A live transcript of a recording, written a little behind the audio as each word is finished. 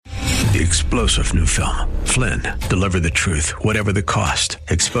the explosive new film, Flynn, Deliver the Truth, Whatever the Cost,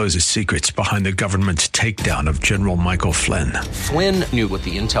 exposes secrets behind the government's takedown of General Michael Flynn. Flynn knew what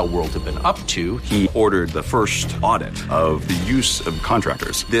the intel world had been up to. He ordered the first audit of the use of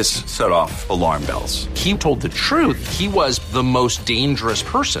contractors. This set off alarm bells. He told the truth. He was the most dangerous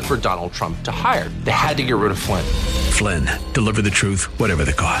person for Donald Trump to hire. They had to get rid of Flynn. Flynn, Deliver the Truth, Whatever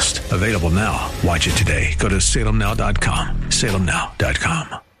the Cost. Available now. Watch it today. Go to salemnow.com.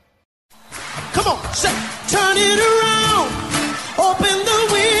 salemnow.com. Come on, say, turn it around. Open the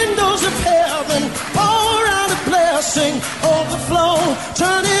windows of heaven. Pour out a blessing, overflow.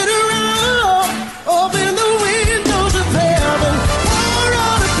 Turn it around. Open the windows of heaven. Pour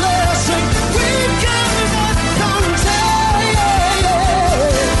out a blessing. We've got enough contagion.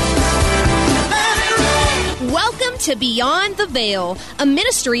 Let it rain. Welcome to Beyond the Veil, a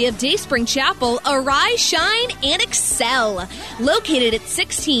ministry of Dayspring Chapel. Arise, shine, and excel. Located at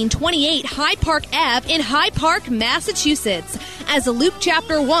 1628 Hyde Park Ave in Hyde Park, Massachusetts. As Luke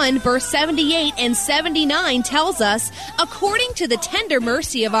chapter 1, verse 78 and 79 tells us, according to the tender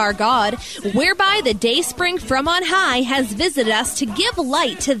mercy of our God, whereby the dayspring from on high has visited us to give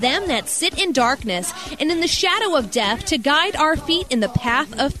light to them that sit in darkness and in the shadow of death, to guide our feet in the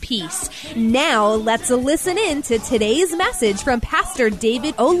path of peace. Now let's listen in to today's message from Pastor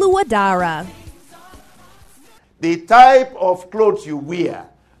David Oluwadara. The type of clothes you wear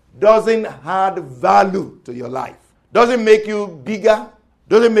doesn't add value to your life. Doesn't make you bigger.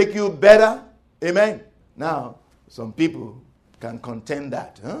 Doesn't make you better. Amen. Now, some people can contend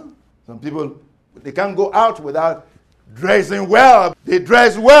that. Some people, they can't go out without dressing well. They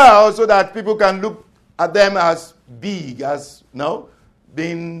dress well so that people can look at them as big, as,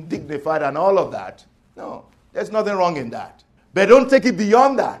 being dignified and all of that. No, there's nothing wrong in that. But don't take it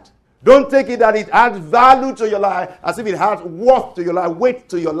beyond that. Don't take it that it adds value to your life as if it has worth to your life, weight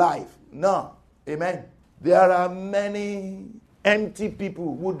to your life. No. Amen. There are many empty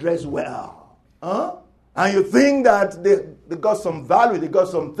people who dress well. And you think that they got some value, they got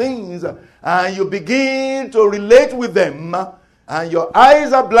some things, and you begin to relate with them, and your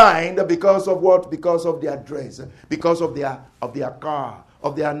eyes are blind because of what? Because of their dress, because of their car,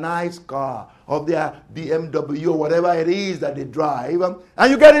 of their nice car, of their BMW or whatever it is that they drive,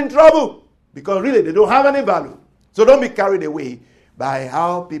 and you get in trouble because really they don't have any value. So don't be carried away by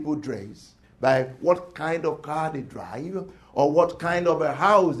how people dress, by what kind of car they drive, or what kind of a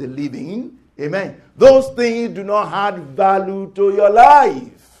house they live in. Amen. Those things do not add value to your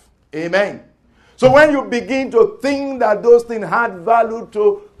life. Amen. So when you begin to think that those things add value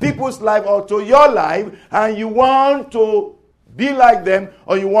to people's life or to your life, and you want to be like them,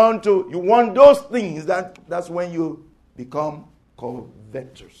 or you want those things, that's when you become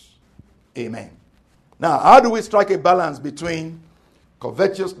covetous. Amen. Now, how do we strike a balance between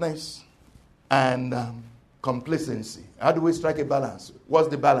covetousness and complacency? How do we strike a balance? What's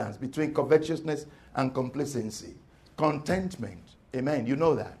the balance between covetousness and complacency? Contentment. Amen. You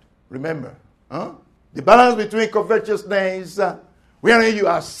know that. Remember. The balance between covetousness, wherein you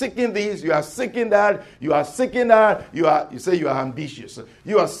are seeking this, you are seeking that, you are seeking that, you say you are ambitious.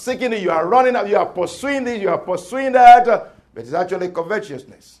 You are seeking it, you are running up, you are pursuing this, you are pursuing that, but it's actually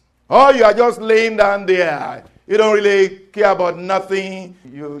covetousness. Or you are just laying down there. You don't really care about nothing.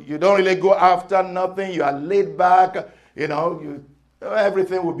 You don't really go after nothing. You are laid back.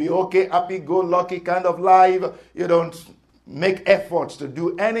 Everything will be okay, happy-go-lucky kind of life. You don't make efforts to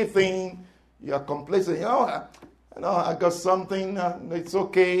do anything. You are complacent. I got something. It's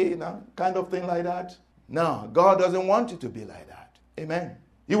okay. Kind of thing like that. No, God doesn't want you to be like that. Amen.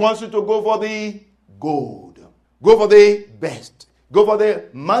 He wants you to go for the gold. Go for the best. Go for the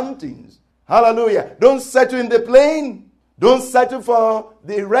mountains. Hallelujah. Don't settle in the plain. Don't settle for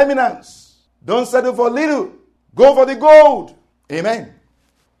the remnants. Don't settle for little. Go for the gold. Amen.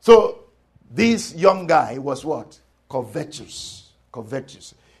 So this young guy was what? Covetous.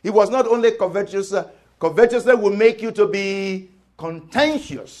 Covetous. He was not only covetous. Covetousness will make you to be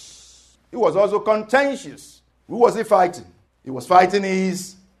contentious. He was also contentious. Who was he fighting? He was fighting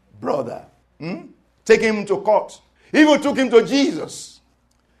his brother. Taking him to court. He even took him to Jesus.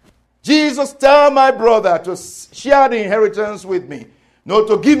 Jesus, tell my brother to share the inheritance with me. No,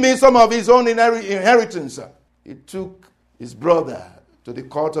 to give me some of his own inheritance. He took his brother to the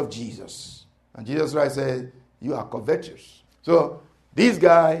court of Jesus. And Jesus Christ said, you are covetous. So this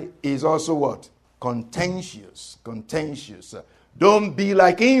guy is also what? Contentious. Contentious. Don't be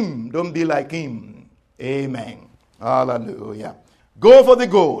like him. Don't be like him. Amen. Hallelujah. Go for the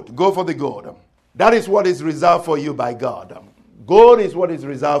gold. Go for the gold. That is what is reserved for you by God. Gold is what is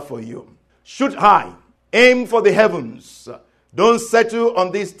reserved for you. Shoot high. Aim for the heavens. Don't settle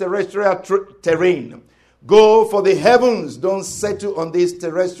on this terrestrial terrain. Go for the heavens. Don't settle on this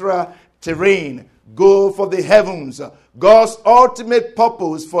terrestrial terrain. Go for the heavens. God's ultimate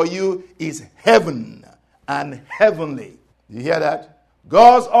purpose for you is heaven and heavenly. You hear that?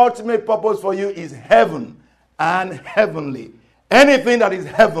 God's ultimate purpose for you is heaven and heavenly. Anything that is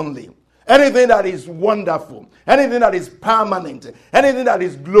heavenly, anything that is wonderful, anything that is permanent, anything that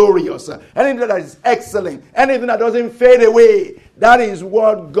is glorious, anything that is excellent, anything that doesn't fade away, that is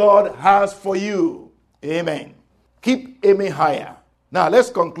what God has for you. Amen. Keep aiming higher. Now let's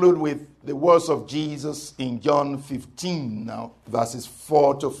conclude with the words of Jesus in John 15, now verses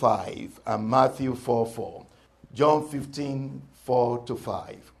 4 to 5, and Matthew 4:4. John 15, 4 to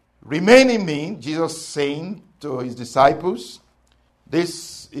 5. Remain in me, Jesus saying to his disciples.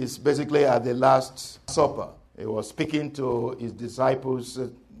 This is basically at the Last Supper. He was speaking to his disciples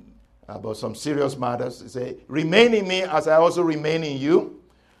about some serious matters. He said, remain in me as I also remain in you.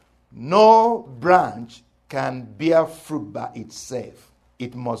 No branch can bear fruit by itself.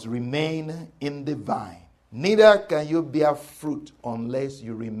 It must remain in the vine. Neither can you bear fruit unless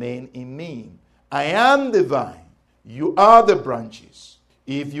you remain in me. I am the vine. You are the branches.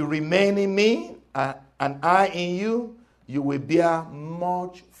 If you remain in me and I in you, you will bear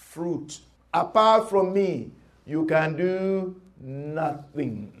much fruit. Apart from me, you can do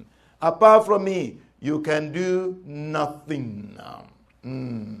nothing. Apart from me, you can do nothing.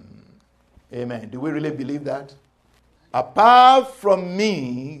 Amen. Do we really believe that? Apart from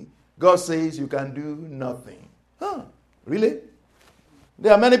me, God says you can do nothing. Really?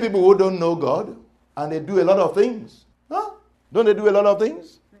 There are many people who don't know God and they do a lot of things. Don't they do a lot of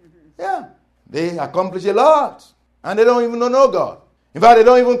things? Yeah. They accomplish a lot and they don't even know God. In fact, they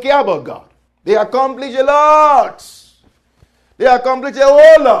don't even care about God. They accomplish a lot. They accomplish a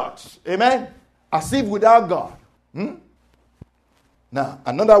whole lot. Amen. As if without God. Now,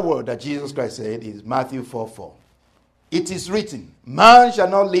 another word that Jesus Christ said is Matthew 4:4. It is written, man shall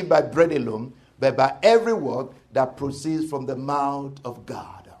not live by bread alone, but by every word that proceeds from the mouth of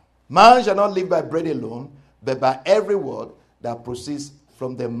God. Man shall not live by bread alone, but by every word that proceeds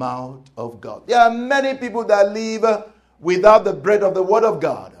from the mouth of God. There are many people that live without the bread of the word of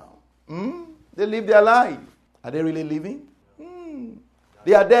God. They live their life. Are they really living?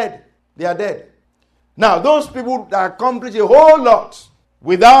 They are dead. They are dead. Now, those people that accomplish a whole lot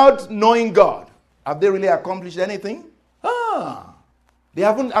without knowing God, have they really accomplished anything? They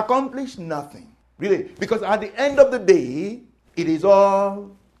haven't accomplished nothing. Really. Because at the end of the day, it is all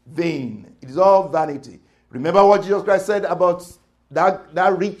vain. It is all vanity. Remember what Jesus Christ said about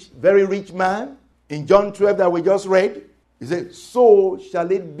that rich, very rich man in John 12 that we just read? He said, so shall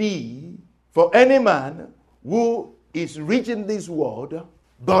it be for any man who is rich in this world,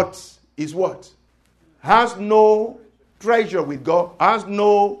 but is what? Has no treasure with God, has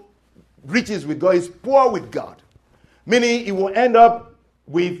no riches with God, is poor with God. Meaning he will end up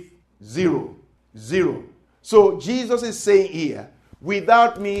with zero. So Jesus is saying here,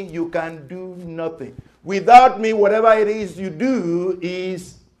 without me you can do nothing. Without me, whatever it is you do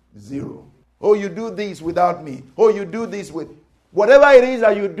is zero. Oh, you do this without me. Oh, you do this with... Whatever it is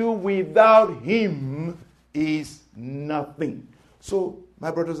that you do without him is nothing. So, my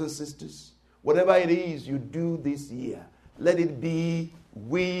brothers and sisters, whatever it is you do this year, let it be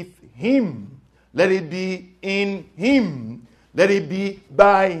with him. Let it be in him. Let it be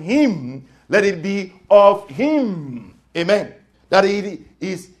by him. Let it be of him. Amen. That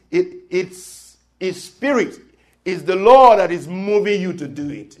it's his spirit is the Lord that is moving you to do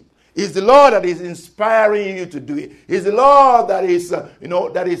it. It's the Lord that is inspiring you to do it. It's the Lord that is,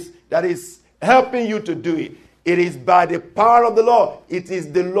 that is helping you to do it. It is by the power of the Lord. It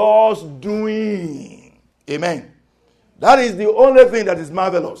is the Lord's doing. Amen. That is the only thing that is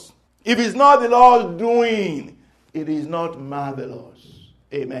marvelous. If it's not the Lord's doing, it is not marvelous.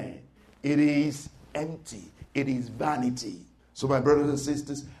 Amen. It is empty. It is vanity. So my brothers and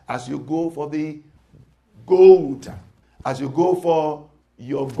sisters, as you go for the gold, as you go for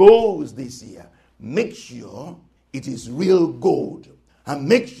your goals this year, make sure it is real gold. And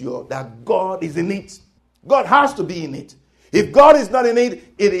make sure that God is in it. God has to be in it. If God is not in it,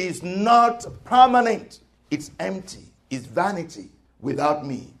 it is not permanent. It's empty. It's vanity. Without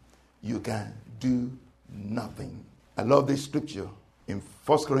me, you can do nothing. I love this scripture in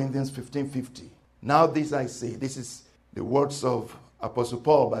 1 Corinthians 15:50. Now this I say, this is the words of Apostle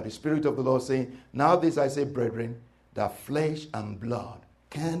Paul by the Spirit of the Lord saying, now this I say, brethren, that flesh and blood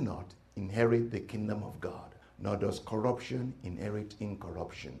cannot inherit the kingdom of God, nor does corruption inherit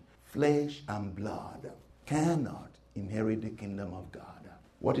incorruption. Flesh and blood cannot inherit the kingdom of God.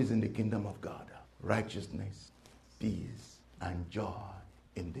 What is in the kingdom of God? Righteousness, peace, and joy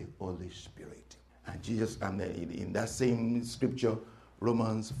in the Holy Spirit. And Jesus, in that same scripture,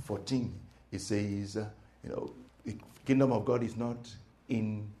 Romans 14, it says, the kingdom of God is not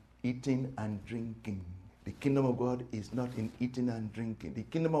in eating and drinking. The kingdom of God is not in eating and drinking. The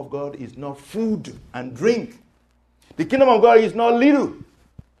kingdom of God is not food and drink. The kingdom of God is not little.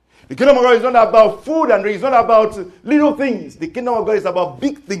 The kingdom of God is not about food and drink. It's not about little things. The kingdom of God is about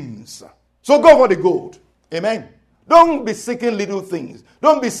big things. So go for the gold. Amen. Don't be seeking little things.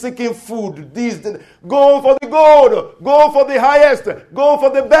 Don't be seeking food. Go for the gold. Go for the highest. Go for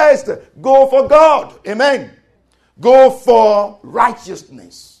the best. Go for God. Amen. Go for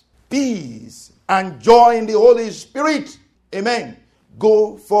righteousness, peace, and joy in the Holy Spirit. Amen.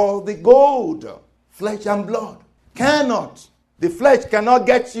 Go for the gold. Flesh and blood cannot. The flesh cannot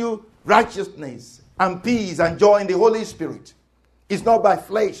get you righteousness and peace and joy in the Holy Spirit. It's not by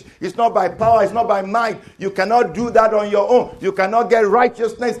flesh. It's not by power. It's not by might. You cannot do that on your own. You cannot get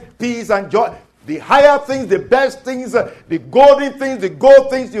righteousness, peace, and joy. The higher things, the best things, the golden things, the gold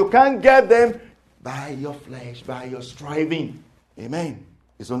things, you can't get them by your flesh, by your striving. Amen.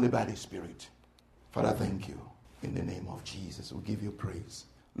 It's only by the Spirit. Father, thank you. In the name of Jesus, we give you praise.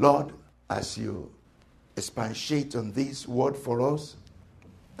 Lord, as you expatiate on this word for us,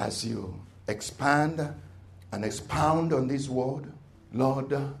 as you expand and expound on this word,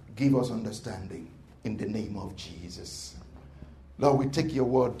 Lord, give us understanding in the name of Jesus. Lord, we take your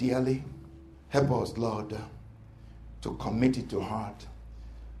word dearly. Help us, Lord, to commit it to heart.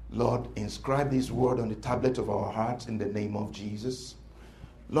 Lord, inscribe this word on the tablet of our hearts in the name of Jesus.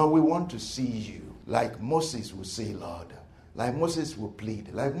 Lord, we want to see you like Moses will say, Lord, like Moses will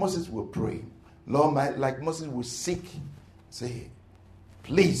plead, like Moses will pray. Lord, like Moses will seek, say,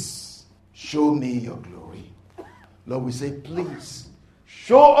 please show me your glory. Lord, we say, please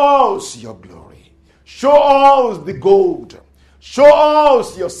show us your glory. Show us the gold. Show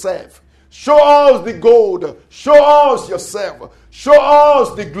us yourself. Show us the gold. Show us yourself. Show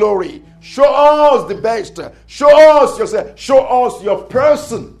us the glory. Show us the best. Show us yourself. Show us your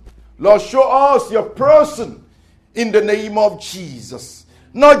person. Lord, show us your person in the name of Jesus.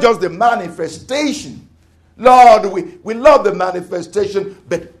 Not just the manifestation. Lord, we love the manifestation,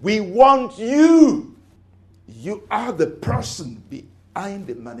 but we want you. You are the person behind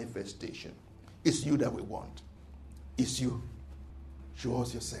the manifestation. It's you that we want. It's you. Show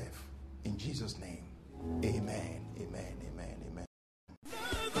us yourself. In Jesus' name. Amen. Amen. Amen. Amen.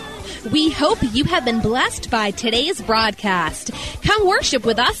 We hope you have been blessed by today's broadcast. Come worship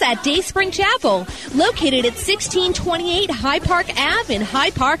with us at Dayspring Chapel, located at 1628 Hyde Park Ave in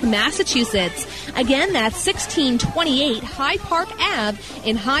Hyde Park, Massachusetts. Again, that's 1628 Hyde Park Ave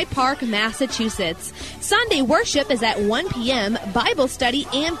in Hyde Park, Massachusetts. Sunday worship is at 1 p.m., Bible study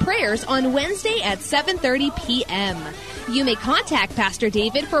and prayers on Wednesday at 7:30 p.m. You may contact Pastor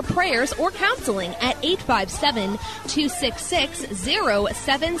David for prayers or counseling at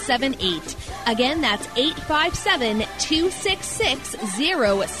 857-266-0778. Again, that's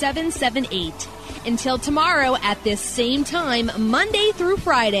 857-266-0778. Until tomorrow at this same time, Monday through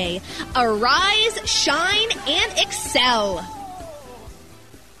Friday, arise, shine, and excel.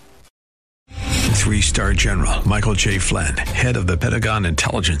 3-star General Michael J. Flynn, head of the Pentagon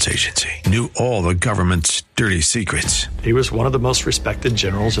Intelligence Agency, knew all the government's dirty secrets. He was one of the most respected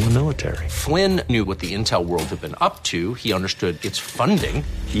generals in the military. Flynn knew what the intel world had been up to. He understood its funding.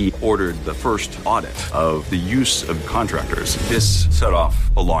 He ordered the first audit of the use of contractors. This set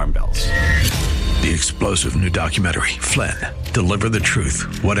off alarm bells. The explosive new documentary, Flynn, Deliver the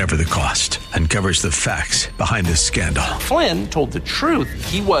Truth, Whatever the Cost, uncovers the facts behind this scandal. Flynn told the truth.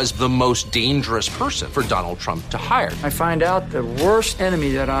 He was the most dangerous person for Donald Trump to hire. I find out the worst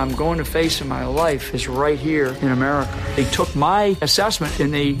enemy that I'm going to face in my life is right here in America. They took my assessment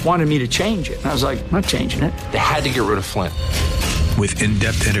and they wanted me to change it. And I was like, I'm not changing it. They had to get rid of Flynn. With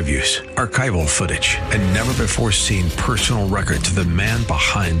in-depth interviews, archival footage, and never-before-seen personal records of the man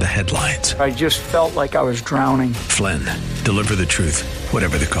behind the headlines. I just felt like I was drowning. Flynn, Deliver the Truth,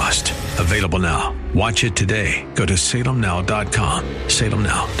 Whatever the Cost. Available now. Watch it today. Go to salemnow.com.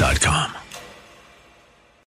 salemnow.com.